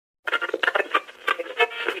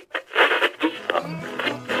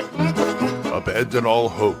Abandon all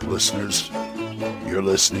hope, listeners. You're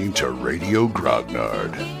listening to Radio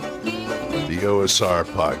Grognard, the OSR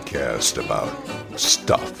podcast about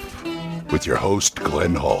stuff, with your host,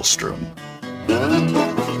 Glenn Hallstrom.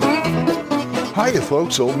 Hiya,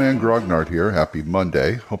 folks. Old Man Grognard here. Happy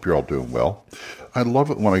Monday. Hope you're all doing well. I love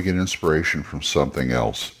it when I get inspiration from something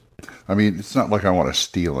else. I mean, it's not like I want to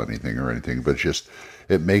steal anything or anything, but just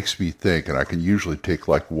it makes me think, and I can usually take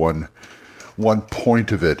like one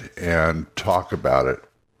point of it and talk about it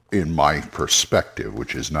in my perspective,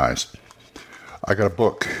 which is nice. I got a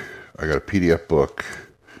book. I got a PDF book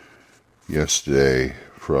yesterday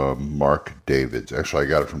from Mark Davids. Actually, I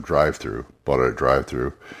got it from Drive-Thru. Bought it at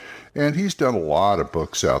Drive-Thru. And he's done a lot of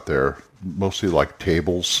books out there, mostly like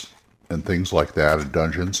tables and things like that and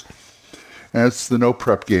dungeons. And it's the No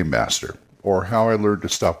Prep Game Master, or How I Learned to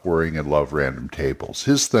Stop Worrying and Love Random Tables.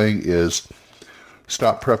 His thing is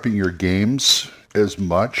stop prepping your games as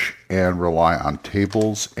much and rely on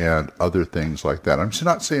tables and other things like that. I'm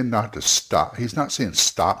not saying not to stop. He's not saying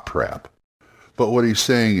stop prep. But what he's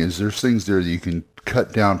saying is there's things there that you can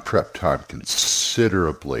cut down prep time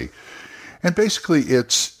considerably. And basically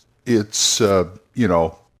it's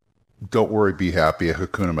don't worry, be happy, a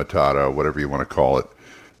Hakuna Matata, whatever you want to call it.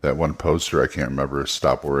 That one poster, I can't remember,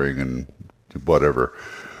 stop worrying and whatever.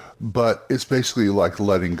 But it's basically like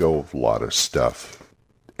letting go of a lot of stuff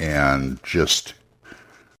and just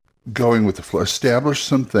going with the flow. Establish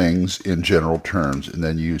some things in general terms and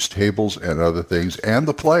then use tables and other things and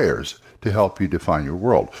the players to help you define your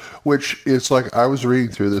world. Which it's like I was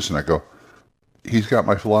reading through this and I go, he's got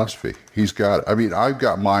my philosophy. He's got it. I mean, I've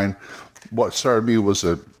got mine. What started me was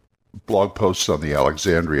a blog post on the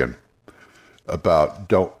Alexandrian about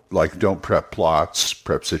don't prep plots,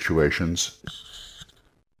 prep situations,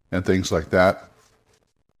 and things like that.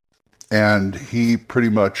 And he pretty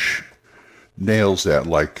much nails that,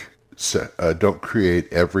 don't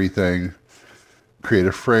create everything, create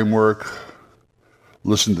a framework,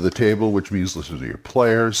 listen to the table, which means listen to your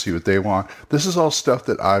players, see what they want. This is all stuff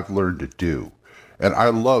that I've learned to do. And I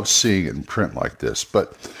love seeing it in print like this.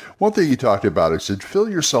 But one thing he talked about is to fill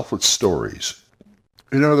yourself with stories.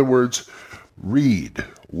 In other words, read,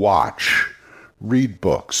 watch, read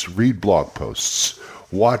books, read blog posts,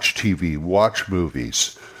 watch TV, watch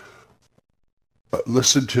movies,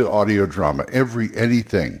 listen to audio drama,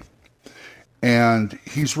 anything. And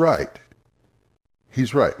he's right.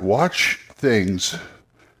 He's right. Watch things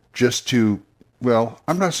just to,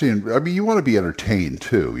 I'm not saying, you want to be entertained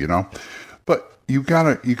too, but you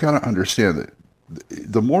gotta understand that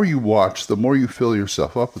the more you watch, the more you fill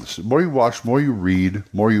yourself up with this. The more you watch, more you read,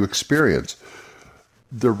 more you experience,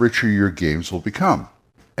 the richer your games will become.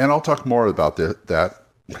 And I'll talk more about that.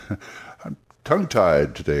 I'm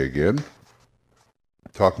tongue-tied today again.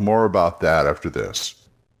 Talk more about that after this.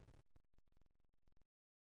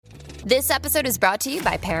 This episode is brought to you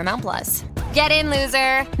by Paramount Plus. Get in,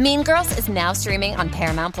 loser! Mean Girls is now streaming on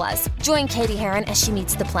Paramount Plus. Join Katie Heron as she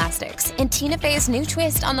meets the plastics in Tina Fey's new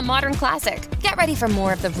twist on the modern classic. Get ready for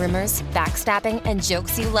more of the rumors, backstabbing, and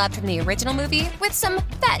jokes you loved from the original movie with some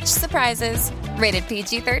fetch surprises. Rated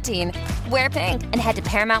PG-13. Wear pink and head to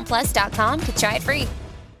ParamountPlus.com to try it free.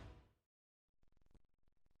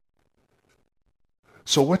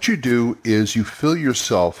 So what you do is you fill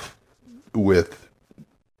yourself with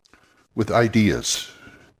ideas.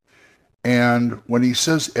 And when he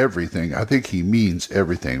says everything, I think he means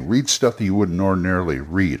everything. Read stuff that you wouldn't ordinarily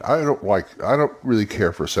read. I don't really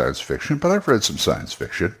care for science fiction, but I've read some science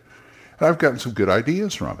fiction, and I've gotten some good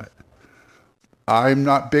ideas from it. I'm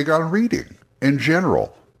not big on reading in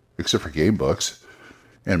general, except for game books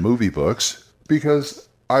and movie books, because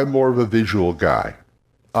I'm more of a visual guy.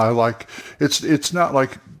 It's not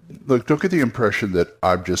like, look, don't get the impression that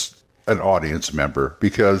I'm just an audience member,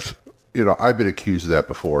 because, I've been accused of that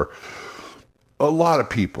before. A lot of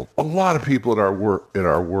people in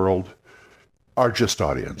our world are just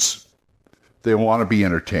audience. They want to be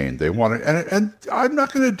entertained. They want to, and I'm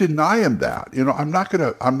not going to deny them that. I'm not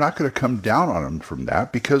going to come down on them from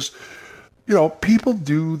that, because, people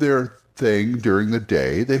do their thing during the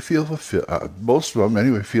day. They feel fulfilled. Most of them,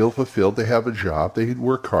 anyway, feel fulfilled. They have a job. They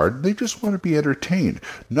work hard. And they just want to be entertained.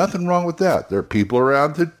 Nothing wrong with that. There are people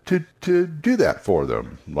around to do that for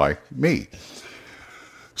them, like me.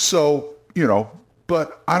 So,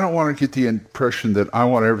 but I don't want to get the impression that I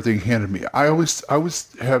want everything handed to me. I always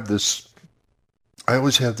have this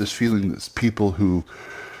feeling that people who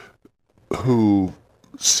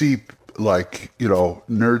see, like,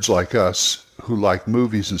 nerds like us who like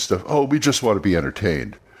movies and stuff, we just want to be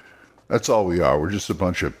entertained. That's all we are. We're just a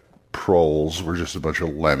bunch of trolls. We're just a bunch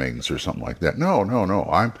of lemmings or something like that. No, no, no.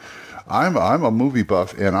 I'm a movie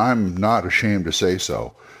buff, and I'm not ashamed to say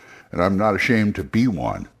so. And I'm not ashamed to be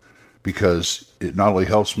one, because it not only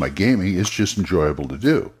helps my gaming, it's just enjoyable to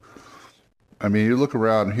do. I mean, you look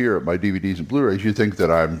around here at my DVDs and Blu-rays, you think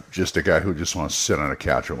that I'm just a guy who just wants to sit on a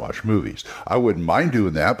couch and watch movies. I wouldn't mind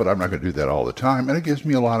doing that, but I'm not going to do that all the time, and it gives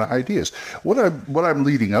me a lot of ideas. What I'm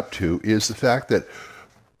leading up to is the fact that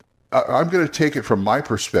I'm going to take it from my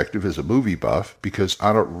perspective as a movie buff, because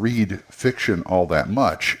I don't read fiction all that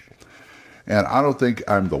much, and I don't think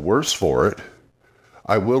I'm the worse for it.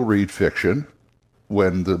 I will read fiction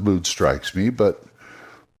when the mood strikes me, but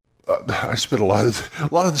I spent a lot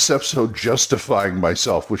of this episode justifying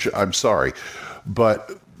myself, which I'm sorry.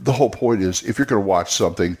 But the whole point is, if you're going to watch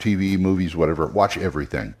something, TV, movies, whatever, watch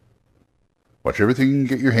everything. Watch everything you can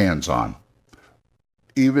get your hands on,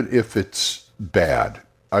 even if it's bad.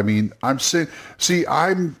 I mean, I'm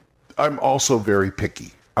also very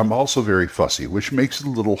picky. I'm also very fussy, which makes it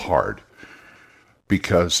a little hard,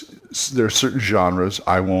 because there are certain genres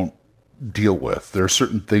I won't deal with. There are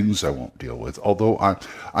certain things I won't deal with, although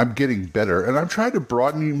I'm getting better, and I'm trying to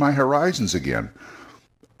broaden my horizons again.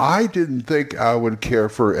 I didn't think I would care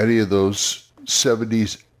for any of those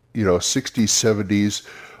 70s, 60s, 70s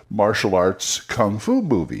martial arts kung fu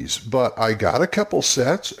movies, but I got a couple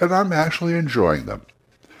sets, and I'm actually enjoying them.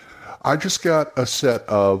 I just got a set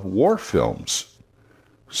of war films,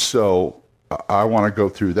 so I want to go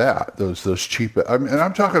through that. Those cheap, and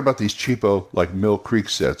I'm talking about these cheapo, like Mill Creek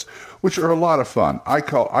sets, which are a lot of fun. I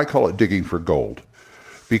call it digging for gold,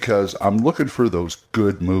 because I'm looking for those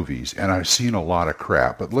good movies, and I've seen a lot of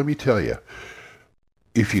crap. But let me tell you,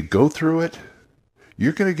 if you go through it,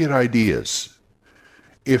 you're going to get ideas.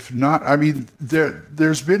 If not, I mean,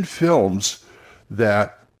 there's been films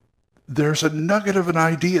that there's a nugget of an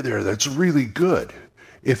idea there that's really good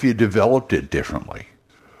if you developed it differently,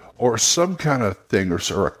 or some kind of thing,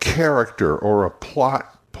 or a character, or a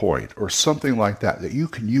plot point, or something like that you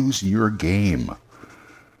can use in your game.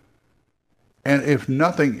 And if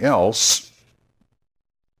nothing else,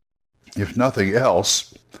 you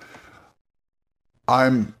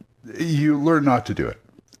learn not to do it.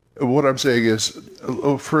 What I'm saying is,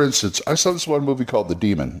 for instance, I saw this one movie called The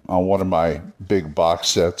Demon on one of my big box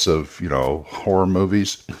sets of, horror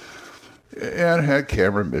movies, and had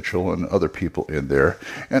Cameron Mitchell and other people in there,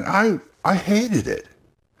 and I hated it.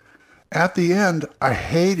 At the end, I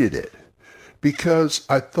hated it, because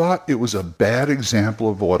I thought it was a bad example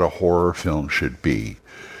of what a horror film should be.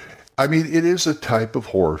 I mean, it is a type of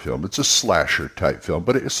horror film. It's a slasher type film,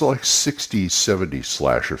 but it's like 60s, 70s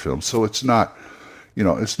slasher film, so it's not,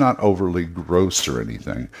 it's not overly gross or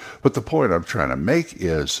anything. But the point I'm trying to make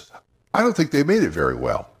is, I don't think they made it very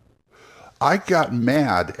well. I got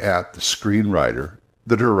mad at the screenwriter,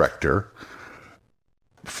 the director,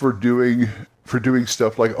 for doing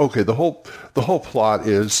stuff like, okay, the whole plot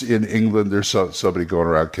is in England, there's somebody going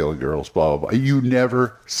around killing girls, blah, blah, blah. You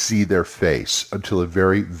never see their face until the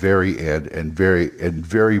very, very end, and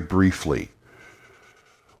very briefly,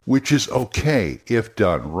 which is okay if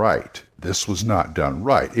done right. This was not done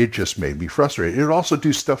right. It just made me frustrated. It would also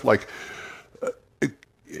do stuff like,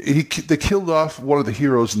 they killed off one of the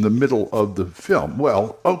heroes in the middle of the film.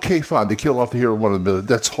 Well, okay, fine. They killed off the hero in one of the middle.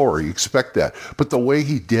 That's horror. You expect that. But the way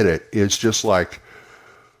he did it is just like,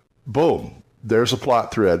 boom, there's a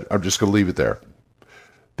plot thread. I'm just going to leave it there.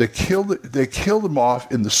 They killed him off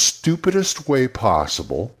in the stupidest way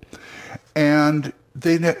possible. And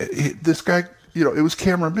this guy, it was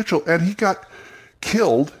Cameron Mitchell, and he got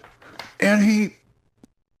killed, and he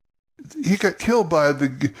got killed by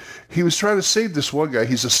he was trying to save this one guy.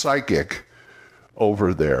 He's a psychic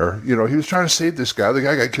over there. He was trying to save this guy. The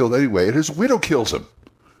guy got killed anyway, and his widow kills him.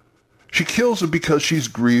 She kills him because she's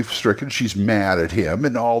grief-stricken. She's mad at him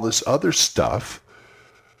and all this other stuff.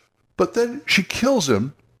 But then she kills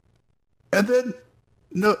him, and then,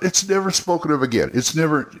 no, it's never spoken of again.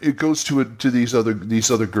 It goes to these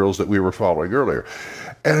other girls that we were following earlier.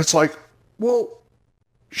 And it's like, well,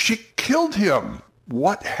 she killed him.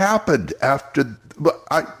 What happened after?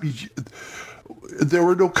 There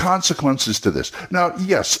were no consequences to this. Now,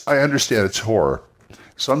 yes, I understand it's horror.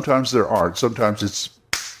 Sometimes there aren't. Sometimes it's,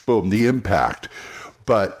 boom, the impact.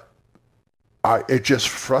 But it just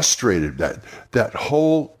frustrated that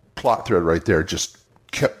whole plot thread right there just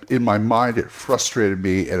kept in my mind. It frustrated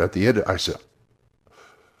me. And at the end, I said,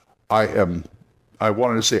 I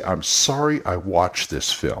wanted to say, I'm sorry I watched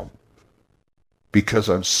this film, because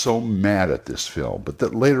I'm so mad at this film. But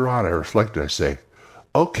that later on I reflected, I say,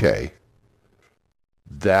 okay,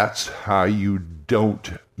 that's how you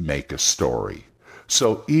don't make a story.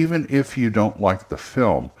 So even if you don't like the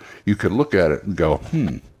film, you could look at it and go,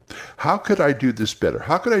 how could I do this better?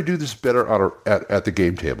 How could I do this better at the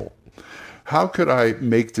game table? How could I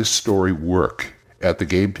make this story work at the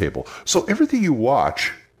game table? So everything you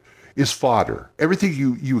watch is fodder. Everything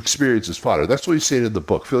you experience is fodder. That's what you say in the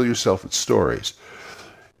book. Fill yourself with stories.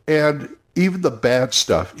 And even the bad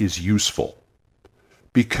stuff is useful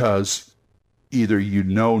because either you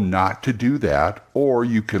know not to do that, or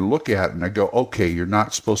you can look at it and go, okay, you're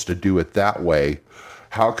not supposed to do it that way.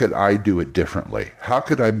 How could I do it differently? How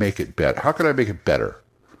could I make it better? How could I make it better?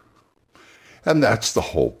 And that's the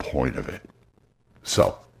whole point of it.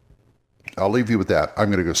 So I'll leave you with that. I'm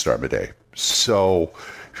going to go start my day. So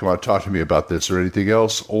if you want to talk to me about this or anything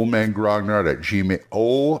else, oldmangrognard at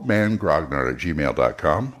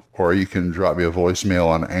gmail.com, or you can drop me a voicemail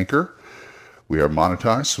on Anchor. We are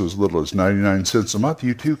monetized, so as little as 99 cents a month,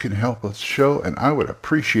 you too can help us show, and I would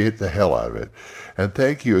appreciate the hell out of it. And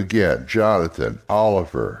thank you again, Jonathan,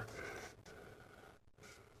 Oliver,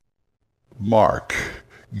 Mark,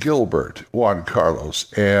 Gilbert, Juan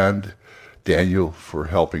Carlos, and Daniel for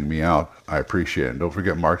helping me out. I appreciate it. And don't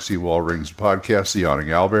forget Mark C. Walring's podcast, The Yawning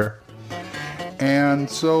Owlbear. And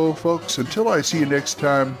so, folks, until I see you next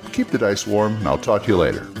time, keep the dice warm, and I'll talk to you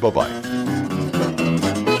later. Bye-bye.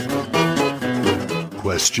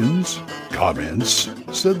 Questions? Comments?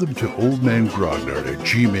 Send them to oldmangrognard at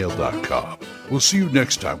gmail.com. We'll see you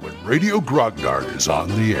next time when Radio Grognard is on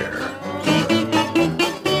the air.